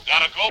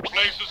gotta go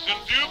places and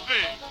do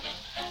things.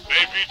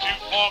 Maybe to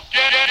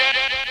forget.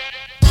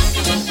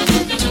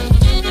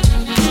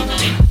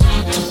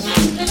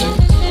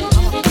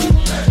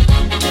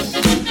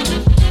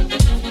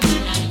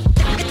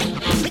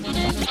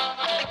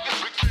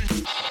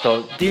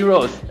 So D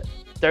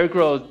Rose、Derrick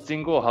Rose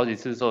经过好几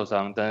次受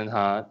伤，但是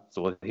他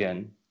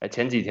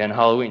前几天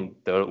Halloween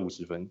得了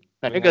50分。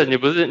那个你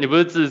不是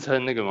自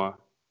称那个吗？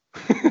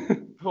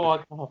我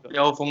靠，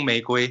妖风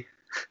玫瑰，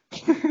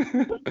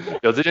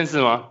有这件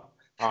事吗？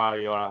啊，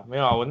有啦，没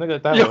有啊，我那个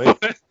待会会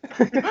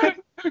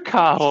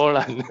卡荷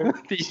兰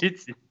第一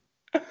集，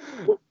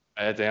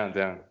怎样？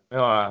没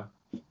有啊。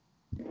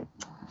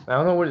I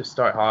don't know where to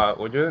start 好啊，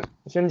我觉得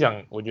先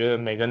讲，我觉得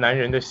每个男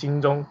人的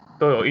心中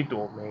都有一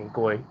朵玫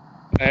瑰。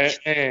没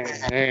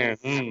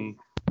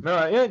有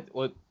啊，因为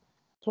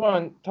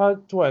他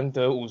突然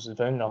得50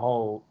分，然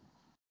后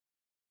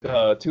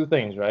two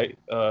things right，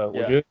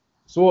 我觉得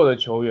所有的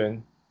球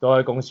员都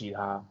在恭喜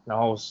他，然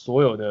后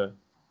所有的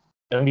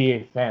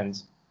NBA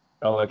fans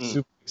然后 like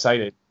super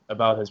excited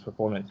about his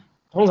performance。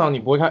通常你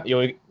不会看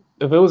if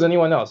it was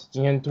anyone else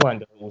今天突然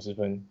得50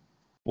分，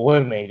不会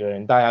每个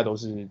人大家都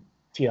是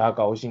替他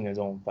高兴的这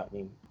种反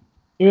应，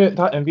因为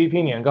他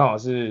MVP 年刚好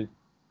是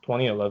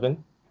2011，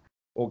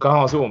刚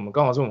好是我们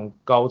高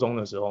中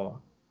的时候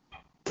嘛。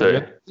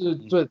对，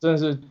真的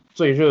是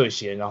最热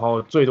血，然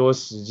后最多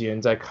时间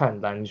在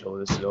看篮球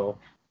的时候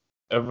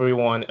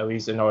 ，everyone at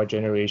least in our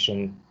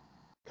generation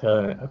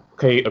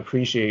可以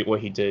appreciate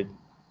what he did。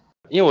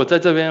因为我在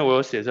这边我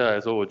有写下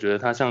来说，我觉得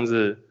他像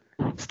是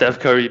Steph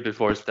Curry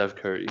before Steph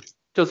Curry。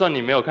就算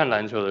你没有看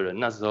篮球的人，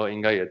那时候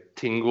应该也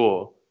听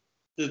过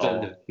是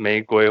真的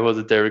玫瑰或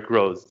是 Derrick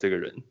Rose 这个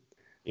人，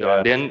对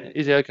吧？连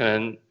一些可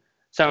能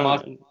像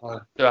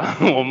对吧，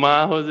我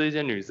妈或是一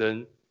些女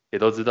生也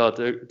都知道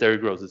Derrick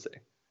Rose 是谁。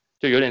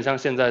就有点像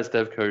现在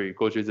Steph Curry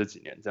过去这几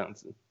年这样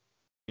子，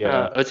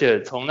那而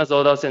且从那时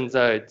候到现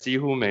在几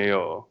乎没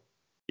有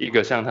一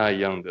个像他一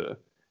样的，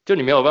就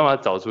你没有办法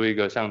找出一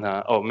个像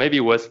他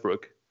maybe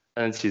Westbrook，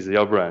 但其实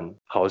要不然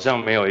好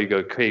像没有一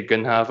个可以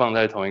跟他放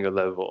在同一个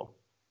level，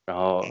 然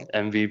后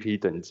MVP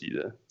等级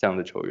的这样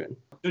的球员。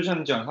就像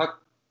你讲，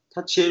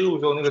他切入的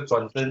时候那个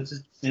转身是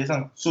世界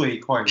上最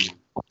快的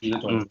一个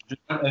转身，就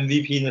像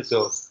MVP 那时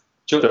候，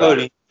就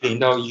2010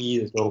到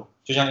11的时候，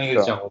就像那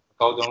个讲我们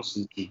高中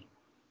时期。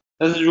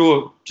但是如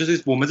果就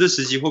是我们这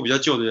时期或比较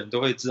旧的人都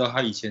会知道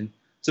他以前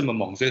这么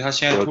猛，所以他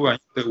现在突然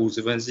得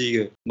50分是一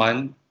个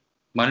蛮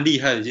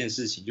厉害的一件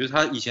事情。就是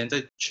他以前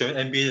在全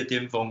NBA 的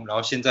巅峰，然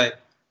后现在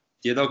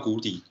跌到谷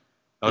底，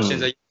然后现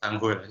在又弹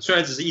回来。虽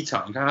然只是一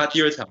场，你看他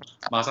第二场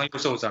马上又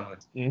受伤了。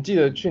你记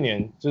得去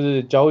年就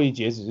是交易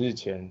截止日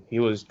前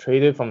 ，he was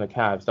traded from the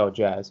Cavs 到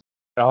Jazz，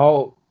 然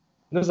后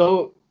那时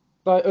候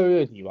大概2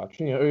月底吧，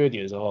去年2月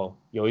底的时候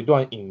有一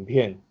段影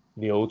片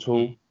流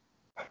出。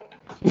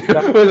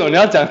为什么你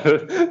要讲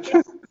的？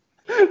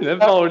你在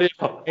爆料？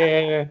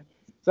是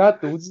他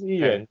独自一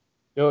人，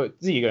有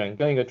自己一个人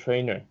跟一个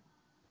trainer，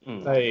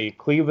在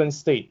Cleveland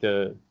State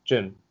的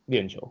gym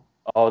练球。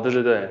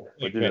对，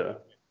我记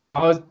得。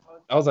然后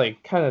I was like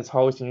看着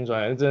超心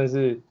酸，真的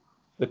是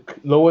the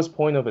lowest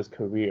point of his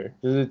career，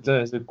 就是真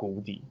的是谷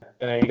底。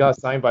And he got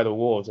signed by the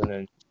Wolves, and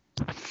then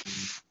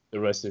the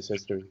rest is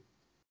history。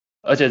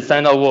而且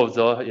sign 到 Wolves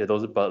之后，也都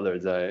是 Butler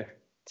在，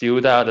几乎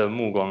大家的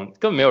目光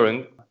根本没有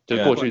人。就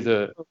过去去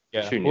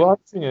年，不过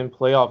他去年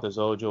playoff 的时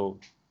候就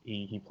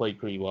he played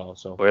pretty well，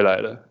 so 回来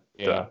了，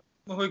对啊。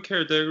他们会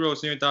care Derrick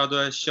Rose， 因为大家都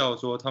在笑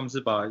说他们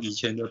是把以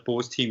前的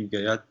Bulls team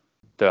给他，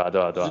对啊，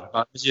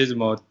把那些什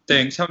么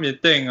Deng 上面的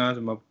Deng 啊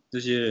什么这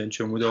些人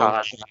全部都，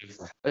而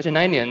且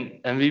那一年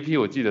MVP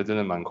我记得真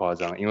的蛮夸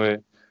张，因为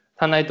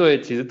他那一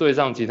队其实队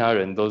上其他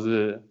人都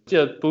是，记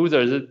得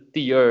Boozer 是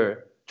第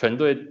二，全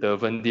队得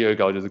分第二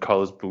高就是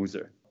Carlos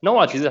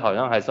Boozer。Noah 其实好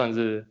像还算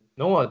是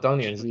Noah 当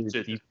年是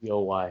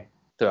DPOY。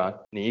对啊，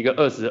你一个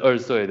22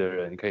岁的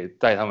人可以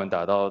带他们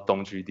打到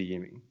东区第一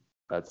名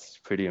 ，That's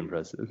pretty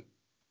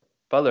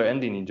impressive。Butler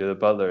Andy， 你觉得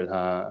Butler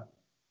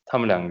他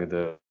们两个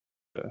的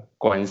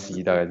关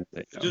系大概是怎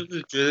样？就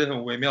是觉得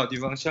很微妙的地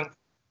方，像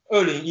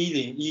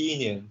2010-11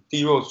年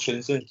D Rose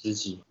全盛时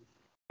期，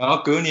然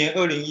后隔年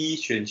2011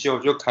选秀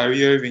就 Kyrie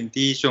Irving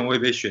第一顺位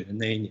被选的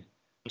那一年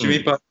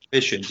，Jimmy Butler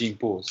被选进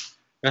Bulls，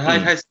 然后他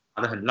一开始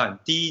打得很烂，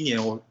第一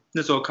年我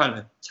那时候看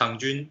了场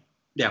均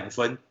2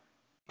分。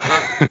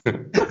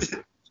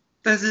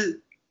但是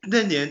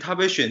那年他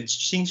被选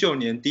新秀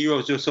年 D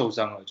Rose 就受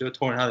伤了，就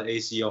拖了他的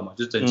ACL 嘛，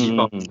就整季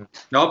爆。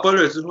然后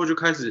Butler 之后就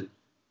开始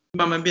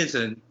慢慢变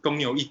成公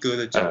牛一哥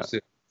的角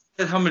色。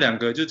但他们两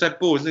个就在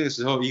Bulls 那个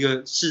时候一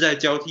个世代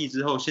交替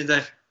之后，现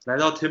在来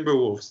到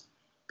Timberwolves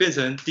变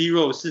成 D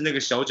Rose 是那个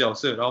小角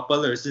色，然后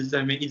Butler 是在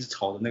那边一直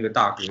吵的那个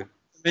大哥，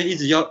那边一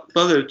直要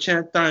Butler 现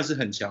在当然是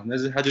很强，但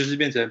是他就是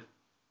变成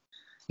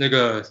那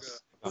个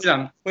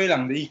灰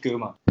狼的一哥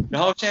嘛。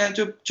然后现在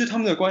就他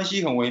们的关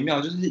系很微妙，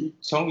就是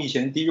从以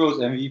前 D Rose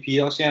MVP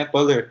到现在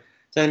Butler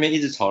在那边一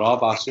直吵，然后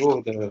把所有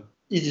的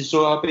一直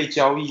说要被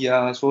交易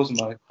啊，说什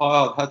么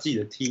call out 他自己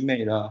的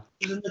teammate 啦，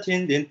就是那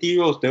天连 D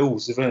Rose 得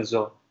50分的时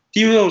候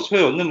 ，D Rose 会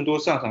有那么多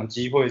上场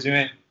机会，是因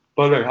为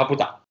Butler 他不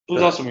打，不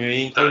知道什么原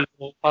因，他就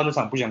说他那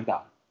场不想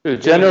打。对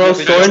 ，General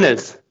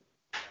soreness。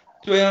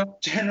对啊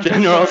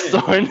 ，General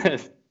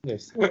soreness。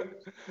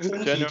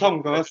身体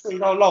痛，然后睡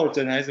到落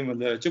枕还是什么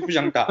的，就不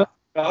想打。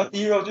然后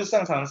D-Rose 就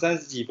上场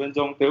30几分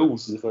钟得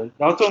50分。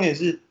然后重点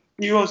是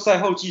D-Rose 赛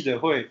后记者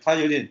会，他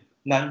有点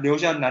流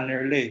下男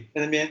儿泪，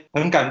在那边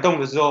很感动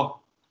的时候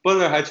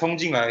 ，Butler 还冲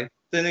进来，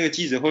在那个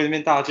记者会那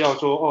边大叫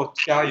说：“哦，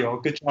加油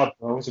 ，Good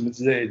job，什么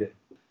之类的。”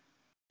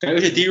而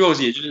且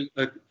D-Rose 也就是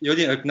有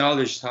点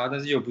acknowledge 他，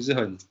但是又不是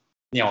很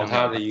鸟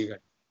他的一个感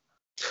觉。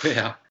对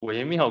啊，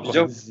微妙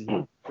关系。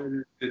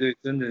对，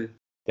真的。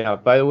Yeah,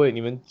 by the way， 你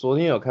们昨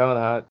天有看到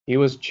他 ？He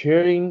was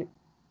cheering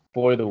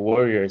for the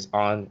Warriors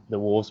on the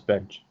Wolves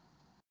bench.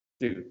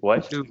 Dude,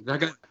 what?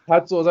 他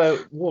坐在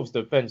Wolves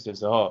的 bench 的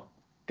时候，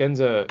跟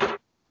着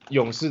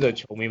勇士的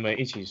球迷们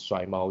一起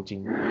甩毛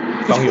巾，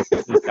帮勇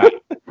士加油。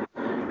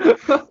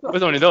为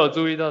什么你都有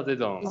注意到这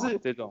种？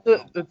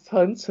这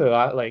很扯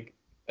啊 ！Like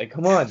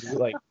come on,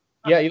 like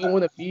yeah, you don't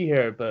want to be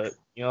here, but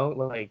you know,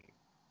 like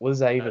what does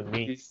that even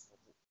mean?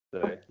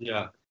 对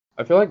 ，Yeah.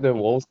 I feel like the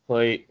Wolves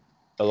play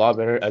a lot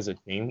better as a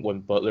team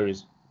when Butler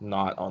is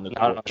not on the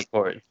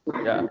court.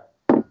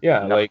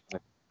 Yeah, like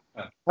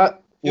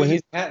when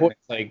he's court,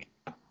 like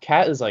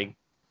Cat is like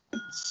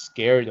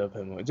scared of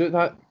him. 就是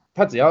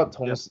他只要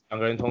两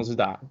个人同时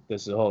打的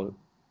时候，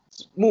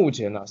目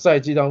前啊赛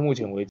季到目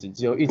前为止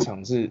只有一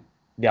场是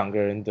两个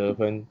人得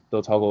分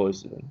都超过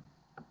20分。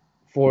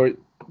For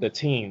the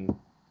team，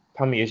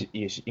 他们也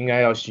应该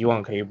要希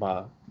望可以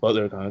把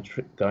Butler 赶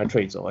快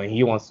trade走 ，and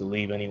he wants to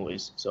leave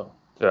anyways. So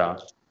对啊，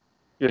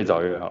越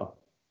早越好。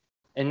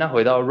那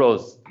回到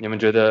Rose， 你们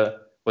觉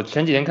得？我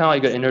前几天看到一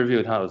个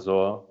interview， 他有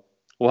说，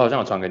我好像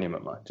有传给你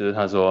们嘛，就是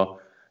他说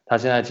他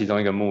现在其中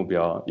一个目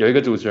标，有一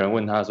个主持人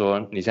问他说，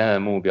你现在的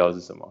目标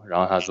是什么？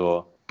然后他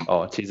说，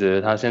其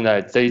实他现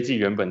在这一季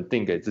原本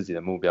定给自己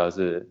的目标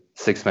是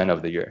Sixth Man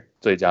of the Year，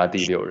 最佳第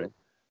6人。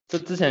就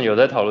之前有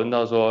在讨论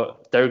到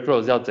说 Derrick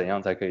Rose 要怎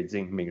样才可以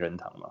进名人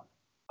堂嘛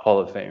 ，Hall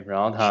of Fame，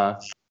 然后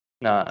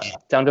那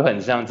这样就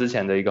很像之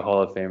前的一个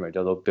Hall of Famer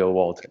叫做 Bill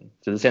Walton，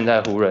 就是现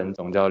在湖人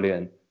总教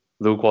练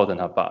Luke Walton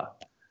他爸。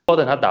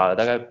Walton 他打了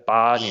大概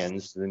8年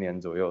10年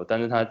左右，但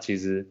是他其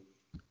实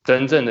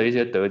真正的一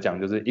些得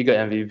奖就是一个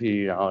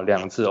MVP， 然后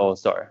2次 All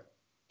Star，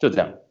 就这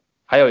样。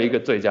还有一个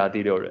最佳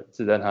第6人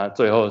是在他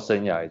最后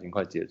生涯已经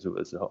快结束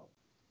的时候。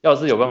要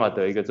是有办法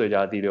得一个最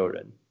佳第6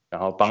人，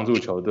然后帮助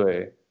球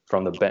队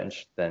from the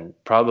bench， then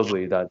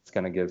probably that's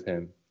gonna give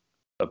him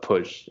a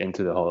push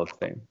into the Hall of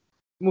Fame。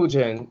目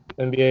前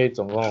NBA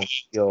总共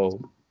有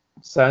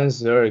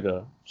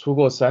出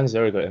过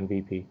32个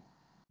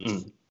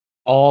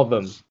MVP。All of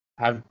them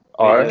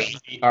are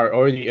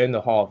already in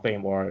the Hall of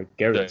Fame or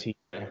guaranteed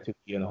to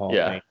be in the Hall of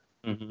Fame.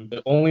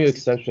 The only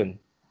exception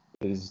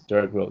is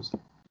Derrick Rose.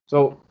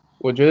 So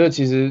我觉得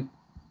其实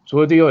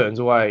除了第6人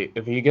之外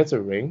 ，if he gets a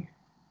ring，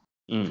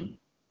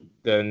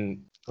 then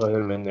put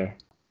him in there.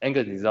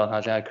 Angus， 你知道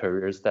他现在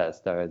career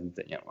stats 大概是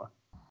怎样吗？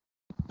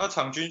他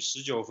场均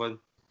19分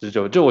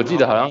，19，就我记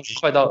得好像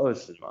快到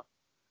20嘛。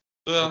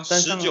对啊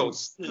，19、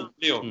4、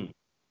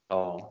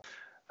6。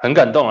很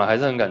感动啊，还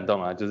是很感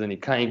动啊。就是你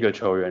看一个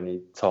球员，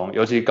你从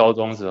尤其高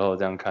中时候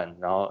这样看，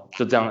然后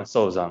就这样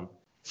受伤，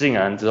竟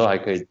然之后还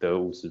可以得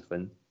50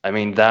分。I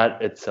mean that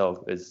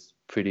itself is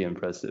pretty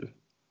impressive.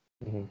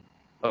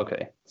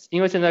 OK，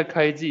 因为现在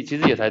开季其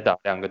实也才打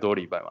2个多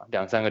礼拜嘛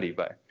，2-3个礼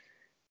拜。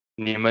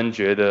你们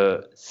觉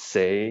得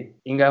谁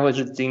应该会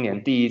是今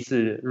年第一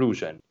次入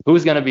选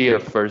 ？Who's gonna be a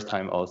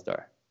first-time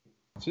All-Star？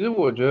 其实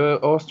我觉得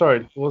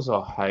All-Star 多少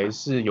还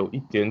是有一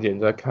点点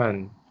在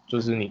看，就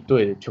是你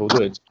球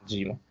队的成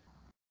绩嘛。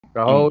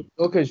然后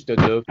Jokic 的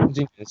得分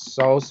今年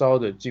稍稍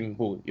的进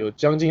步，有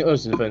将近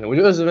20分，我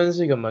觉得20分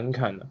是一个门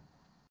槛的。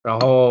然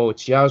后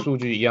其他数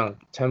据一样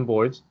 ，10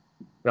 boards，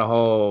 然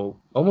后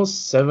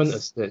almost 7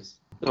 assists。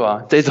对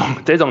吧？这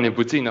种你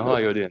不进的话，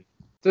有点。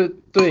这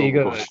对一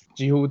个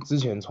几乎之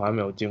前从来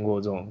没有见过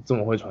这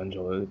么会传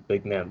球的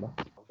big man 吧。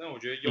但我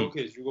觉得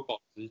Jokic 如果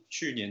保持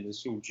去年的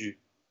数据，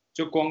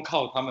就光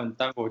靠他们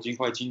丹佛金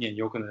块今年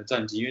有可能的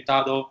战绩，因为大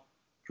家都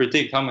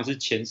predict 他们是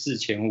前4、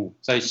前5，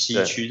在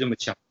西区这么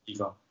强的地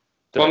方，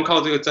光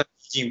靠这个战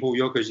绩进步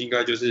 ，Jokic 应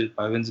该就是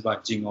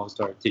100%进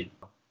All-Star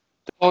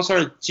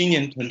team。All-Star 今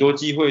年很多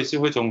机会是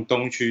会从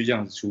东区这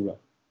样子出来，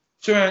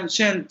虽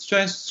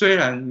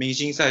然明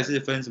星赛是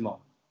分什么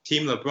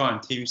Team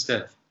LeBron、Team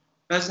Steph。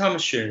但是他们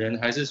选人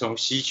还是从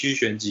西区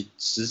选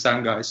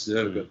13个还是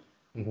12个，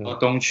然后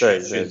东区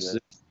选10。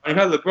你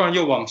看 LeBron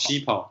又往西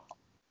跑，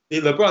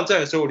你 LeBron 在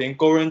的时候，连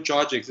Goran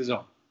Dragic 这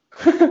种，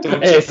什么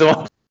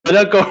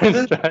叫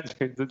Goran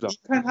Dragic 这种？你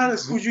看他的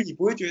数据，你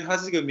不会觉得他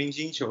是个明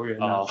星球员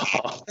啊。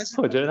但是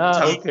我觉得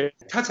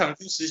他场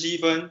均17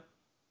分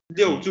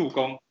，6助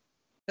攻，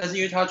但是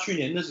因为他去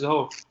年那时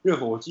候热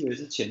火我记得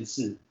是前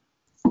4，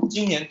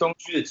今年东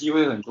区的机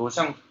会很多，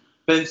像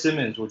Ben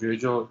Simmons 我觉得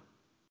就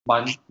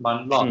蛮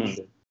烂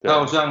的，还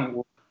有像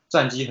我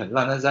战绩很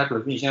烂，但是 Zach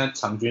LaVine 现在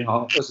场均好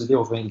像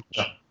26分以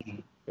上。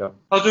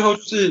到最后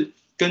就是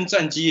跟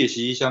战绩也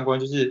息息相关，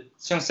就是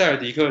像塞尔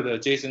迪克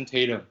的 Jason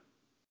Tatum，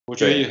 我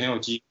觉得也很有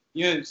机会。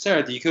因为塞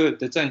尔迪克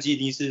的战绩一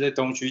定是在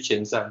东区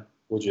前3，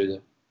我觉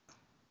得。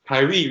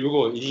凯瑞如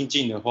果一定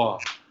进的话，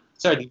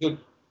塞尔迪克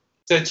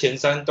在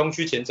东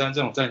区前3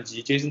这种战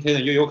绩 ，Jason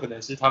Tatum 又有可能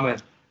是他们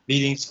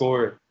leading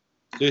scorer，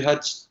 所以他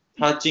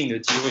进的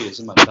机会也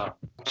是蛮大。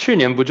去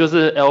年不就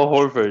是 Al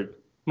Horford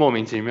莫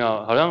名其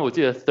妙，好像我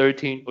记得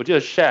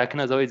Shaq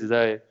那时候一直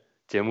在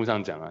节目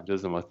上讲啊，就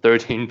是什么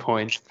13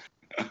 points，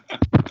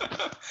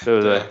 对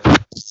不对？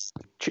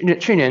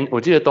去年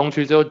我记得东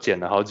区最后捡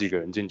了好几个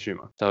人进去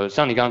嘛，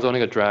像你刚刚说那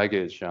个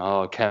Dragic， 然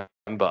后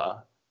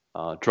Kemba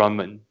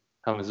Drummond，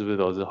 他们是不是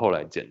都是后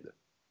来捡的？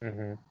嗯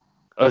哼。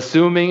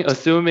Assuming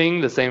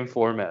the same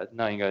format，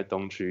 那应该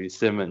东区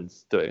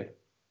Simmons 对，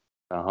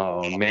然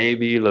后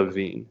maybe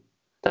Levine，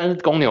 但是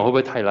公牛会不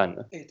会太烂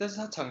了？但是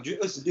他场均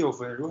26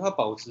分，如果他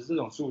保持这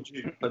种数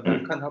据，很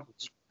难看他不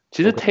进。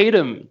其实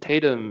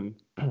Tatum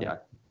呀，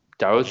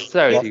假如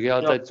塞尔提克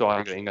要再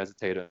抓一个，应该是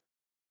Tatum。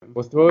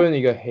我 throw in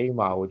一个黑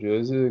马，我觉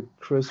得是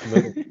Chris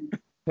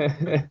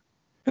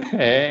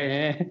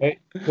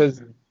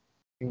Middleton。Because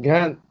你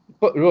看，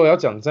如果要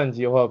讲战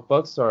绩的话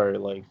 ，Bucks are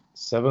like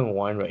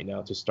 7-1 right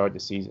now to start the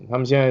season。他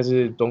们现在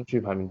是东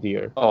区排名第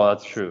2。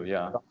That's true,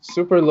 yeah.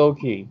 Super low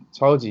key，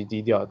 超级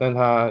低调，但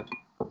他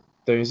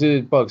等于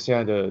是 Bucks 现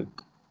在的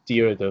第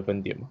2得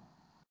分点嘛，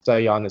在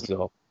Giannis 之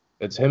后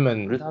 ，It's him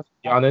and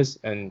Giannis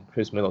and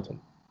Chris Middleton。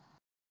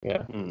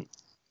Yeah。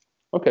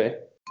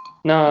OK。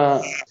那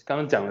刚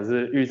刚讲的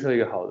是预测一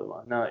个好的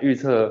嘛，那预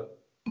测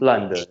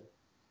烂的，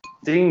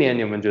今年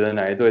你们觉得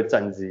哪一队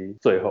战绩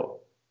最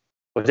后？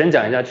我先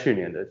讲一下去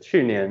年的，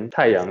去年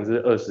太阳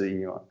是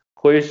21嘛，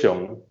灰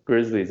熊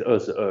Grizzlies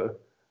 22，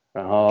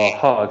然后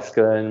Hawks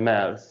跟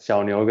Mavs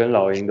小牛跟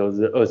老鹰都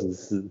是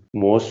24，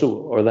魔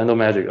术 Orlando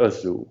Magic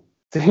 25。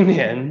今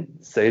年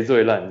谁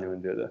最烂？你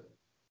们觉得？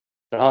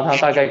然后他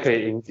大概可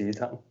以赢几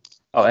场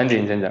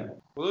？Andy 你先讲。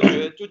我都觉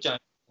得就讲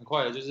很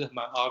快的，就是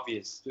蛮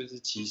obvious， 就是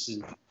骑士。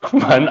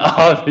蛮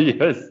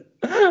obvious。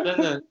真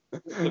的，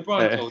不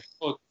然走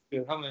错，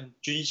他们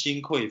军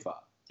心匮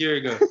乏。第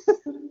二个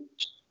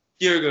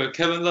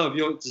Kevin Love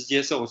又直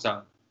接受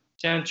伤，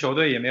现在球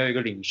队也没有一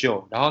个领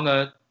袖。然后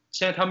呢，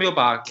现在他们又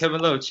把 Kevin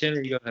Love 签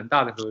了一个很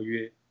大的合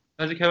约，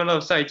但是 Kevin Love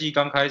赛季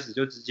刚开始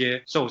就直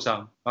接受伤，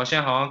然后现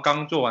在好像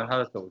刚做完他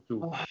的手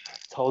术，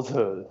超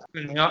扯的。可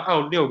能要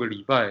out6个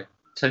礼拜，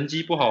成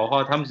绩不好的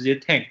话，他们直接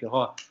tank 的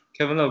话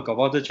 ，Kevin Love 搞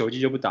不好这球季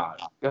就不打了。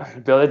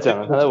不要再讲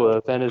了，他在我的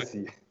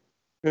fantasy。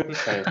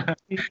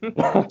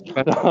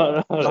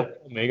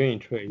没跟你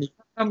吹。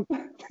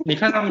你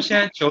看他们现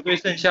在球队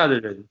剩下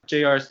的人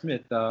 ，J.R.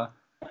 Smith 啊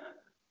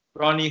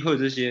 ，Ronnie Hood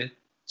这些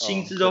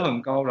薪资都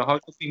很高，然后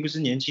并不是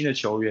年轻的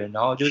球员，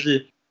然后所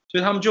以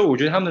他们我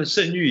觉得他们的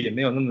胜率也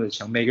没有那么的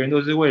强，每个人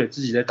都是为了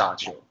自己在打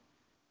球，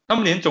他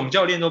们连总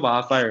教练都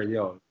把他 fire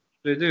掉了，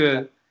所以这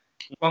个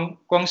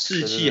光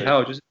士气，还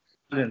有就是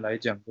个人来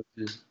讲，就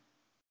是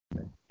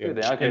等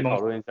一下可以讨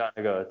论一下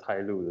那个台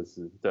路的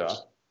事，对啊。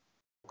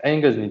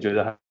Angus 你觉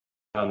得还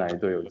有哪一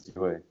队有机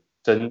会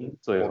争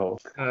最后？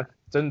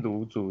争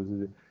卤煮是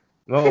不是？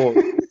然后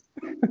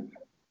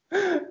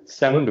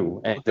香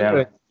炉，怎样？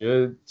觉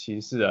得骑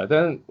士啊，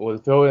但是我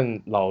throw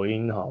in 老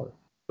鹰好了。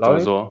老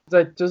鹰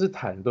就是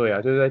坦队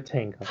啊，就是在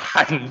tank。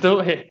坦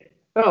队。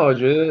但我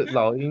觉得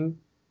老鹰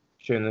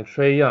选了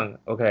Trae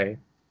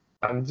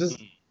Young，OK，I'm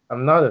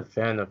not a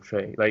fan of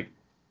Trae，like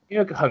因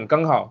为很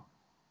刚好，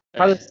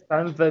他的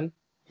3分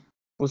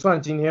不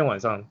算今天晚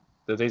上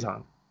的这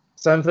场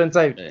，3分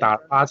在打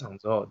8场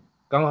之后，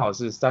刚好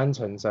是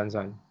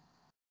3×33，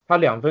他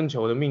2分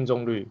球的命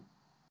中率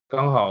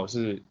刚好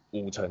是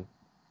5%，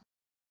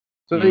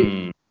所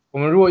以我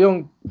们如果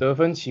用得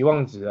分期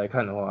望值来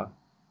看的话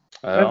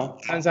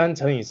，33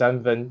乘以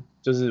3分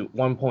就是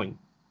 1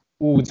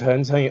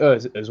 point，5% 乘以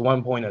2是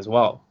 1 point as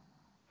well。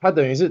他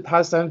等于是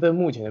他3分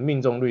目前的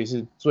命中率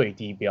是最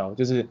低标，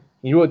就是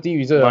你如果低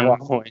于这个的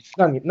话，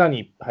那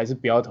你还是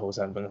不要投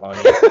3分好一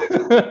点，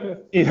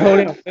你投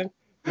2分，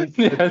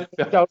你的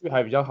效率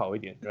还比较好一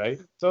点 ，right？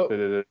 So,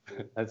 对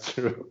 ，That's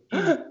true。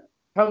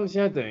他们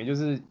现在等于就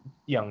是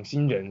养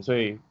新人，所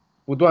以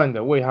不断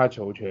的为他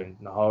求全，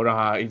然后让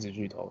他一直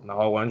去投，然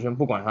后完全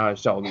不管他的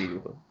效率如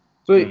何，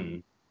所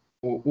以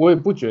我也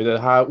不觉得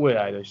他未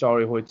来的效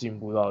率会进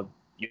步到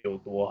有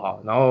多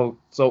好，然后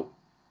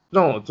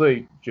让我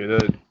最觉得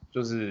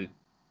就是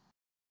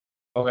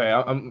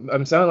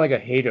，OK，I'm sounding like a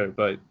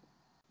hater，but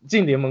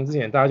进联盟之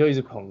前大家就一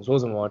直捧说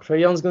什么 Trae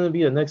Young's gonna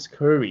be the next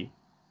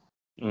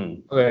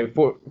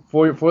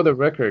Curry。OK，for the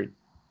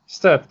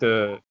record，Steph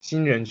的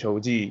新人球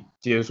季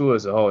结束的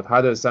时候，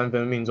他的3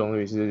分命中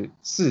率是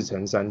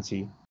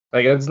4×37。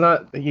Like he's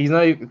not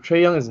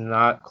Trae Young is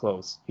not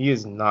close. He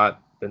is not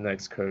the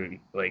next Curry.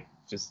 Like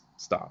just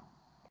stop.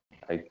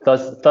 Like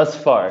thus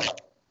far.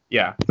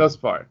 Yeah, thus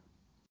far.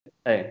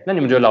 那你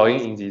们觉得老鹰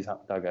赢几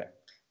场？大概？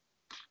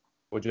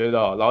我觉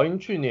得老鹰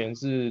去年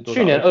是多少？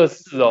去年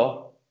24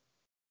哦。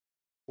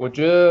我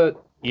觉得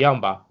一样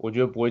吧，我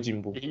觉得不会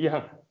进步。一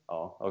样。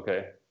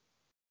OK。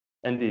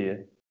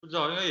Andy 不知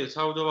道，应该也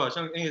差不多吧。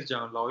像 Angus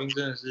讲，老鹰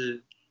真的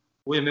是，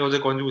我也没有在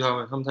关注他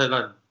们太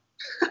烂了。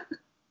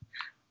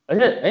而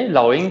且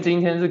老鹰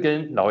今天是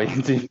跟老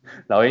鹰今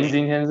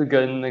天是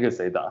跟那个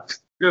谁打？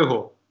热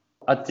火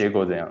啊，结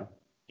果怎样？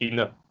赢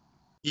了，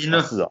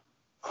是哦，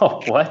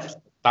我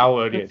打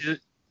我的脸。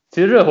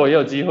其实热火也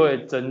有机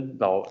会争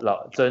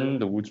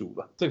卤主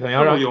吧？这可能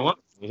要让有吗？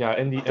等一下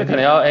Andy， 这可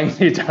能要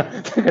Andy 讲，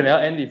这可能要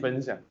Andy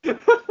分享。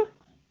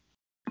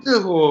热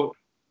火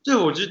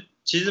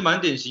其实蛮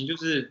典型，就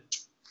是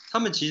他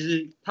们的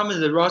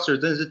roster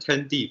真的是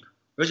 10 deep，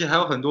 而且还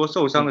有很多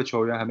受伤的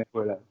球员还没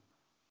回来。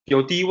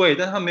有低位，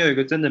但他没有一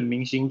个真的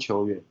明星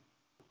球员，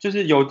就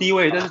是有低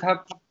位，但是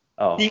他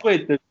低位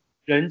的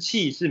人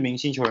气是明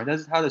星球员，但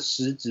是他的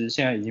实质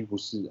现在已经不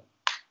是了。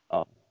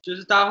就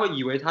是大家会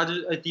以为他就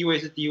是低位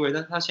是低位，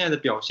但是他现在的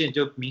表现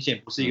就明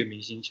显不是一个明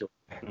星球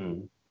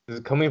员。就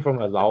是 coming from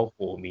a 老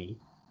火迷。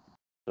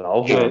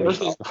而且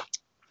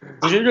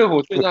我觉得热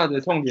火最大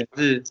的痛点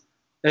是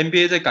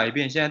NBA 在改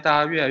变，现在大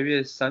家越来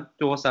越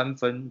多三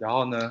分，然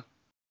后呢，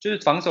就是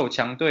防守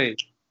强队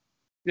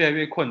越来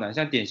越困难，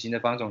像典型的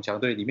防守强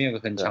队里面有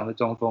个很强的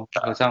中锋，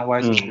像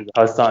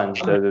Whiteside，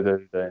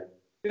对，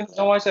因为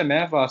像 Whiteside 没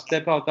办法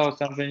step out 到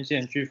三分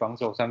线去防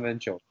守三分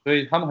球，所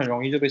以他们很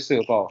容易就被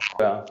射爆。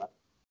对啊，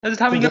但是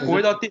他们应该不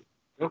会到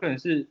有可能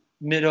是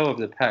middle of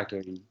the pack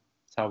而已，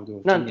差不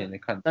多。今年的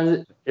看，但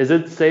是 is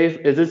it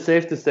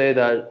safe to say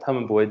that 他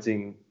们不会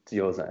进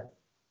季后赛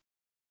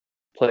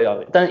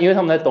playoff？ 但因为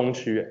他们在东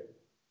区，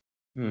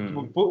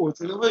我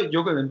觉得会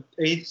有可能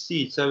 8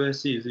 seed、7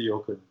 seed 是有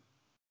可能，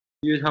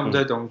因为他们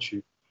在东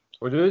区。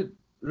我觉得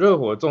热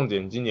火重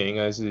点今年应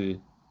该是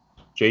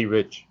Jay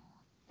Rich，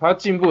 他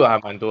进步的还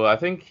蛮多的。I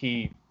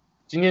think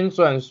今天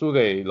虽然输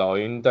给老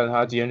鹰，但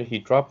他今天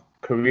he dropped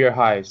career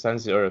high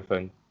 32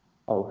分。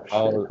我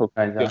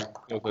看一下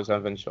6颗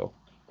三分球。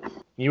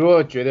你如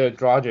果觉得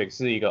Dragic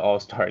是一个 All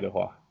Star 的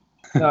话，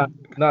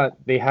那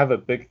they have a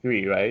big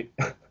three, right？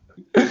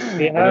 我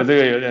觉得这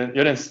个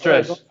有点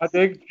stretch。I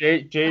think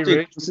Jay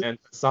Rich and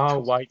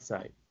Hassan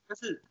Whiteside。但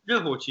是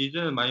热火其实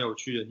真的蛮有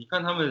趣的，你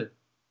看他们，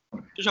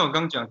就像我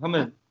刚讲，他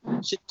们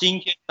今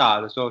天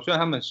打的时候，虽然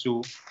他们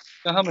输，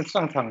但他们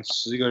上场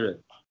10个人，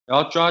然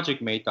后 Dragic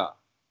没打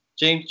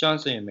 ，James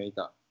Johnson 也没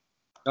打，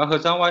然后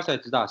Hassan Whiteside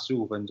只打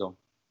15分钟。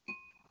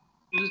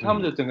就是他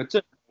们的整个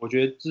阵，我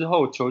觉得之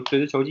后随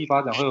着球季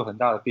发展会有很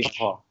大的变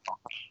化，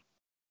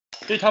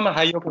所以他们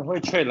还有可能会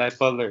trade 来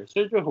Butler，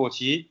 所以热火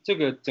其实这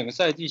个整个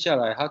赛季下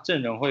来，他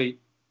阵容会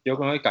有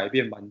可能会改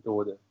变蛮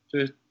多的，就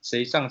是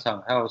谁上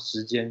场还有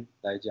时间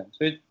来讲，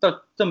所以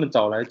到这么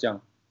早来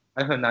讲，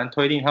还很难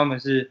推定他们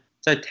是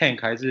在 tank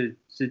还是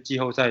季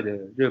后赛的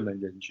热门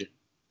人选。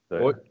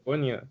我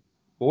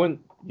问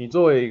你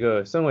身为一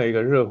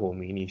个热火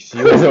迷，你希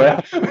望为什么要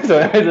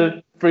一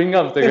直 bring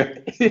up 这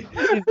个？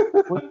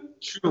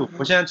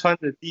我现在穿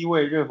着低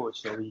位热火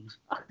球衣。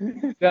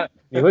这样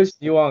你会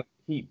希望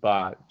Heat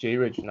把 Jay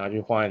Rich 拿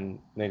去换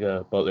那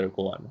个 Butler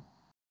过来吗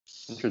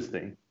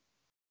 ？Interesting，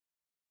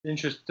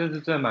 这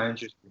是真的蛮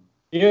interesting。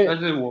因为但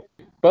是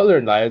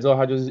Butler 来了之后，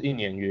他就是1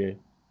年约，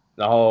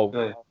然后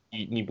对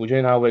你不确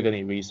定他会不会跟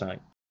你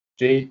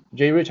resign。Jay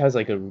Rich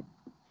has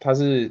他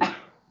是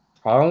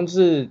好像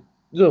是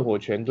热火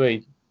全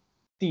队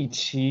第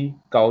7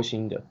高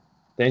薪的，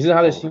等于是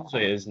他的薪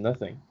水 is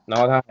nothing，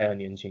 然后他还很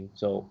年轻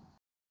 ，so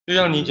就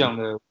像你讲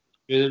的，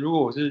觉得如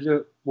果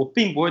我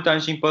并不会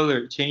担心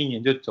Butler 签1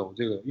年就走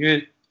这个，因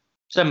为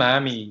在迈阿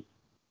密，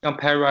像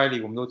Pat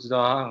Riley 我们都知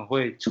道他很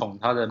会宠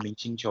他的明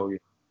星球员，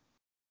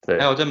对，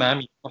还有在迈阿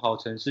密这么好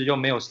城市又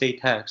没有 state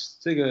tax，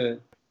 这个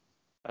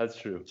That's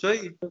true， 所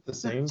以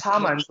差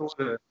蛮多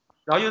的，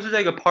然后又是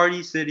在一个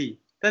party city，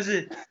 但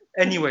是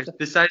anyway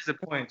besides the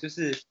point， 就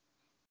是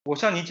我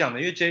像你讲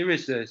的，因为 Jay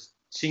Rich 的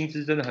薪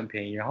资真的很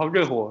便宜，然后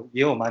热火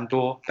也有蛮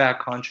多 bad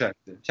contract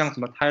的，像什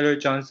么 Tyler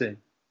Johnson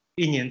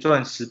 1年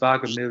赚18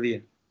个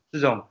million 这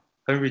种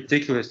很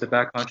ridiculous 的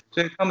bad contract，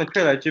 所以他们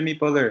退来 Jimmy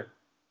Butler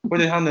会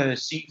对他们的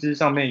薪资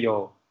上面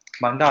有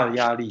蛮大的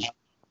压力，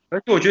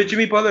而且我觉得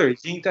Jimmy Butler 已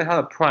经在他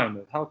的 prime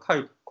了，他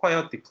快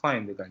要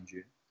decline 的感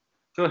觉，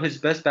就 his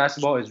best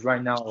basketball is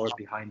right now or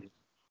behind it，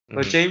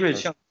 而 Jay Rich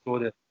像你说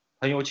的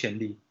很有潜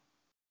力。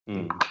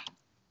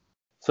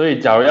所以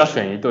假如要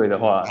选一队的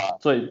话，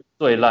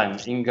最烂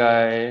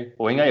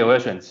我应该也会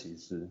选骑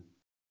士。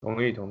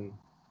同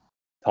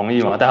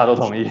意吗？大家都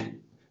同意。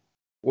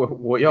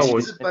我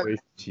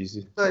骑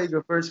士再一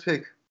个 first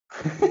pick。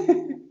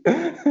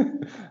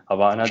好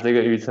吧，那这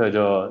个预测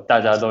就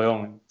大家都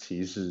用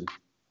骑士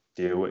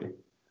结尾。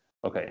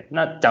OK，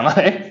 那讲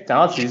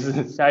到骑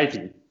士，下一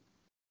题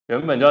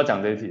原本就要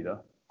讲这一题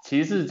的。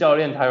骑士教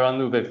练 Tyronn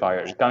Lue 被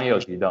fire， 刚刚也有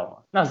提到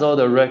嘛，那时候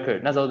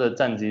的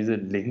战绩是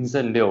0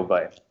胜6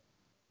败，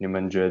你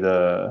们觉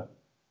得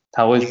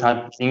他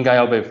应该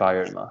要被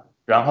fire 吗？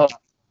然后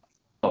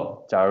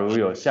假如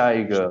有下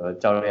一个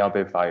教练要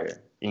被 fire，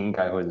 应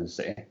该会是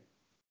谁？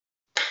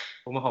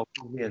我们好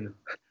负面呢。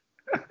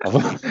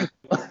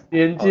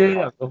连接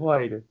2个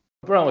坏的，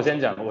不然我先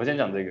讲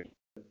这个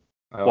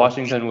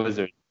Washington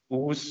Wizards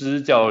巫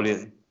师教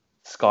练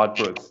Scott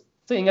Brooks，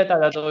 这应该大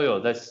家都有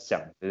在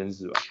想这件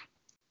事吧？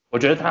我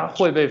觉得他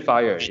会被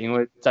fire， 因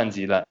为战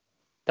绩烂，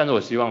但是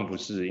我希望不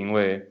是，因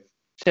为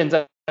现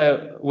在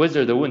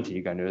Wizard 的问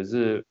题感觉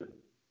是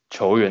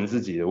球员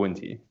自己的问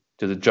题，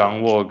就是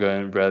John Wall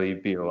跟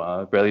Bradley Beal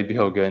啊 ，Bradley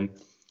Beal 跟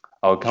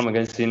他们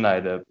跟新来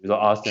的，比如说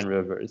Austin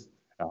Rivers，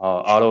 然后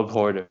Otto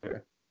Porter，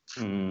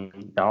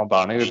 然后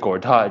把那个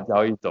Gortat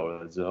交易走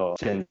了之后，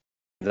现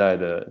在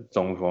的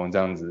中锋这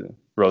样子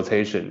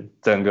rotation，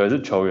 整个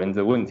是球员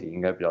的问题应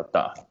该比较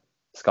大。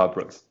Scott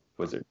Brooks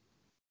Wizard，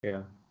 对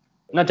啊。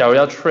那假如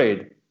要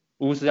trade，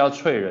 巫师要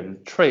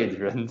trade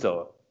人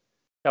走，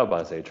要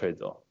把谁 trade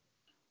走？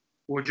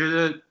我觉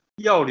得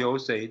要留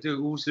谁，这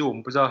个巫师我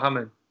们不知道他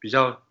们比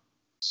较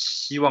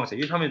希望谁，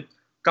因为他们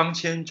刚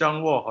签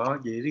John Wall 好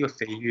像也是一个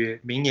肥约，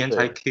明年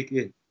才 kick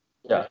in。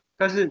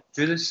但是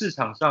觉得市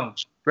场上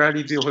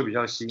Bradley Beal 会比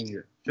较吸引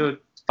人，就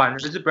反而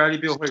是 Bradley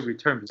Beal 会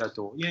return 比较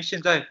多，因为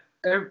现在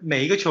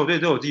每一个球队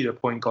都有自己的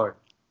point guard，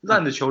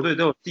 烂的球队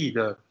都有自己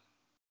的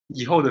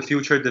以后的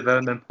future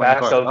development point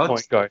guard， 然后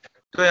point guard，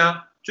 对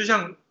啊，就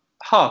像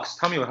Hawks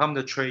他们有他们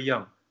的 Trae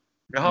Young，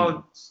 然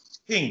后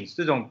Kings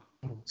这种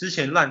之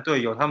前烂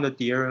队有他们的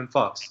De'Aaron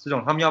Fox 这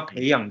种他们要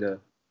培养的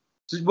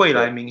是未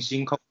来明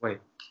星控卫，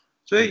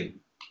所以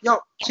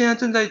现在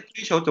正在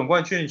追求总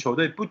冠军的球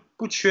队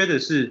不缺的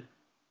是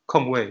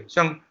控卫，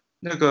像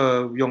那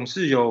个勇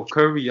士有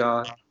Curry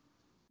啊，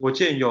火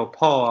箭有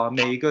Paul 啊，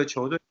每一个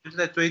球队就是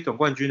在追总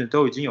冠军的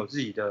都已经有自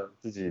己的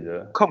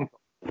控手，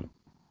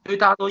所以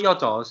大家都要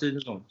找的是那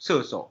种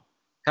射手，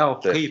还有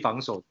可以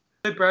防守，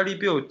所以 Bradley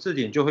Beal 这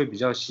点就会比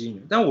较吸引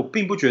人，但我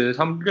并不觉得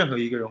他们任何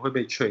一个人会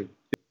被 trade，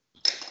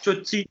 就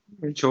今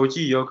年球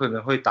季有可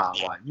能会打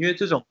完，因为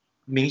这种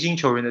明星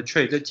球员的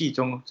trade 在季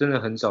中真的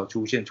很少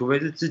出现，除非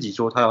是自己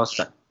说他要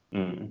闪。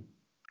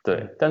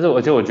对，但是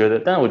我觉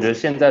得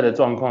现在的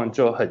状况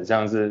就很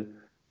像是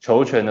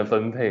球权的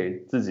分配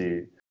自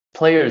己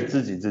players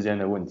自己之间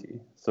的问题，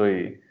所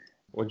以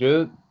我觉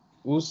得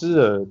巫师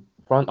的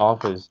front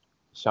office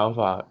想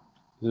法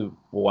是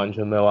我完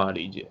全没有办法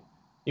理解，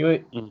因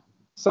为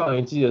上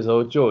一季的时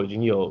候就已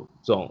经有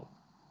这种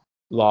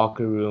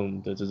locker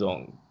room 的这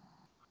种，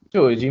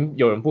就已经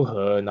有人不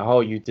合了，然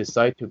后 you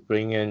decide to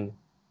bring in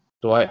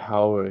Dwight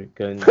Howard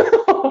跟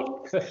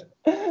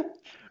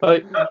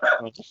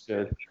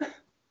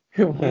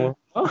我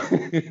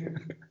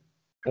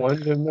完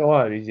全没有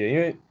办法理解，因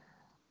为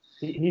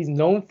he's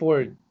known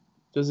for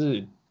就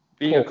是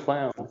be a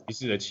clown 仪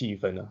式的气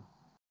氛啊。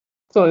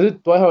重点是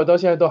Dwight Howard 到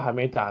现在都还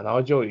没打，然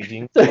后就已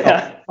经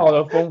闹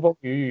得风风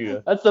雨雨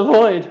了。That's the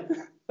point。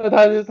那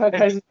他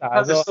开始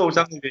打的时候，他是受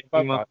伤的原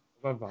因吗？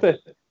没办法。对，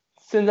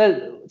现在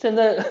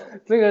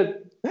这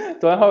个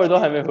Dwight Howard 都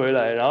还没回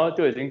来，然后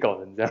就已经搞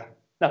成这样，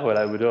那回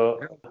来不就？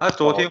他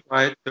昨天回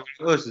来得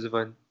20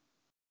分。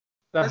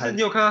但是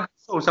你有看到他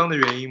受伤的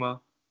原因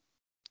吗？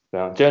对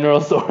啊 ，General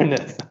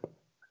soreness。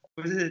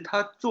不是，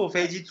他坐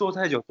飞机坐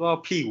太久，坐到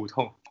屁股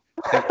痛。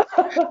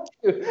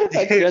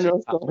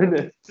General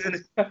soreness， 真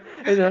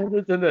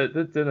的，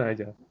这真的还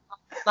讲，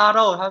拉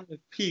到他的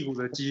屁股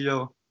的肌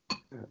肉。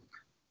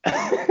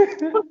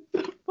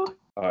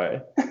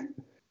Alright，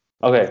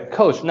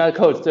 OK，Coach， 那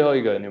Coach 最后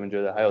一个，你们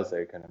觉得还有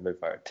谁可能被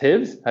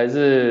fire？Tibbs 还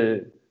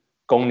是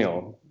公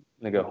牛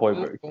那个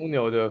Hoiberg？ 公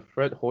牛的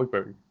Fred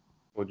Hoiberg。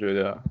我觉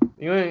得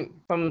因为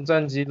他们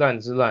战绩烂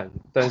之烂，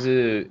但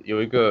是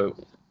有一个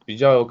比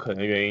较有可能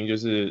的原因就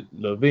是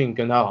Levine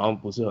跟他好像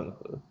不是很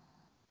合。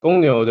公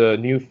牛的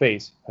new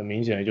face 很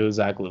明显的就是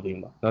Zach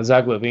Levine 嘛，那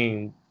Zach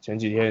Levine 前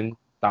几天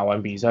打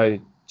完比赛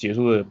结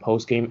束的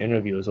post game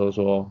interview 的时候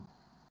说，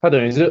他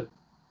等于是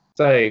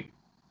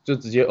就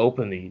直接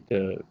openly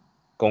的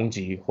攻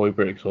击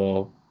Hoiberg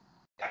说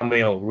他没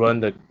有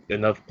run the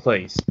enough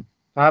plays，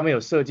 他没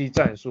有设计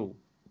战术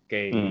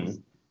给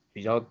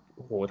比较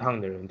火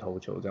烫的人投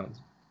球这样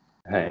子。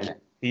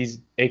He's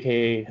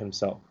AKA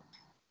himself。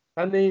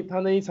他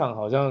那一场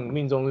好像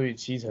命中率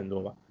70%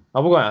多吧。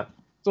不管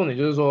重点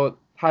就是说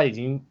他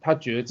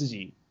觉得自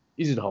己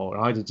一直投，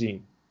然后一直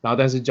进，然后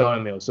但是教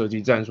练没有设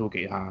计战术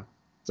给他，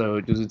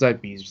就是在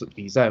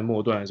比赛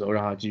末段的时候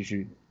让他继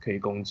续可以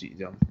攻击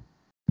这样子。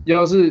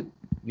要是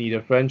你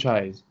的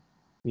franchise，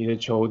 你的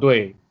球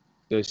队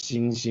的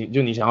新星，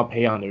就你想要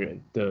培养的人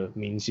的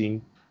明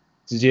星，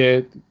直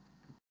接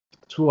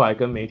出来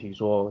跟媒体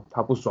说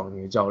他不爽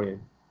你的教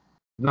练，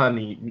那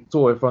你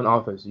作为 front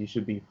office you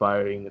should be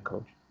firing the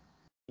coach。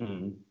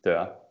对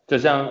啊，就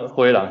像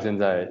灰狼现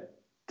在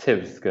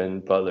Tibbs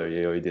跟 Butler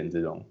也有一点这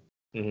种，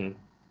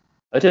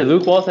而且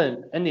Luke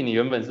Walton，Andy 你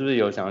原本是不是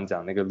有想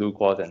讲那个 Luke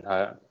Walton，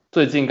 他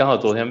最近刚好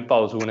昨天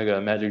爆出那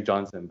个 Magic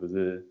Johnson 不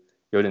是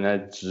有点在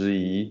质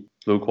疑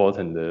Luke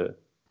Walton 的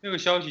那个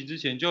消息之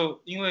前，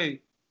就因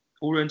为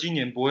湖人今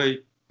年不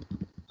会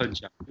很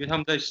强，因为他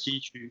们在西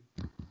区。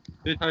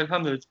所以他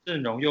们的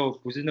阵容又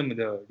不是那么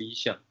的理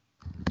想，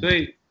所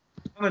以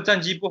他们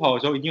战绩不好的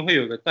时候，一定会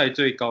有一个代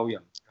罪羔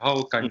羊，然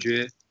后感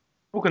觉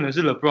不可能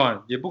是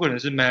LeBron， 也不可能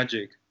是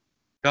Magic，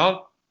 然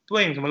后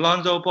Dwayne 什么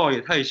Lonzo Ball 也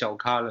太小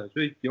咖了，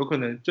所以有可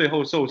能最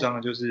后受伤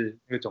的就是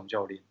那个总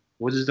教练，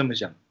我只是这么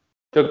想，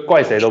就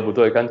怪谁都不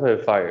对，干脆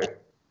fire。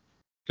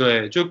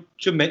对，就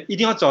一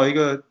定要找一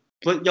个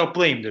要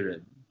blame 的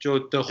人，就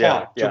的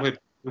话就会把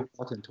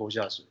Walton 拖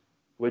下水。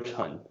Which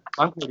one？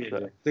 蛮可怜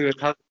的，这个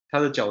他他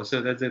的角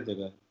色在这整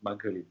个蛮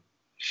可怜。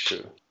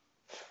是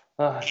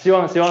啊，希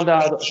望大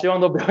家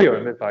都不要有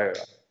人被 fire 了，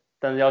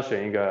但是要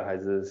选一个还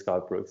是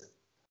Scott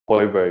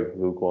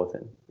Brooks、Hoiberg、Luke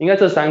Walton， 应该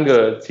这3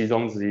个其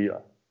中之一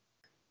了。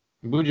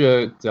你不觉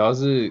得只要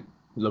是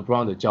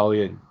LeBron 的教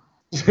练，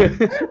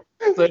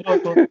最后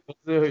都是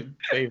会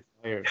被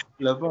fire？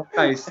 LeBron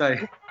带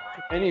赛。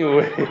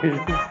Anyways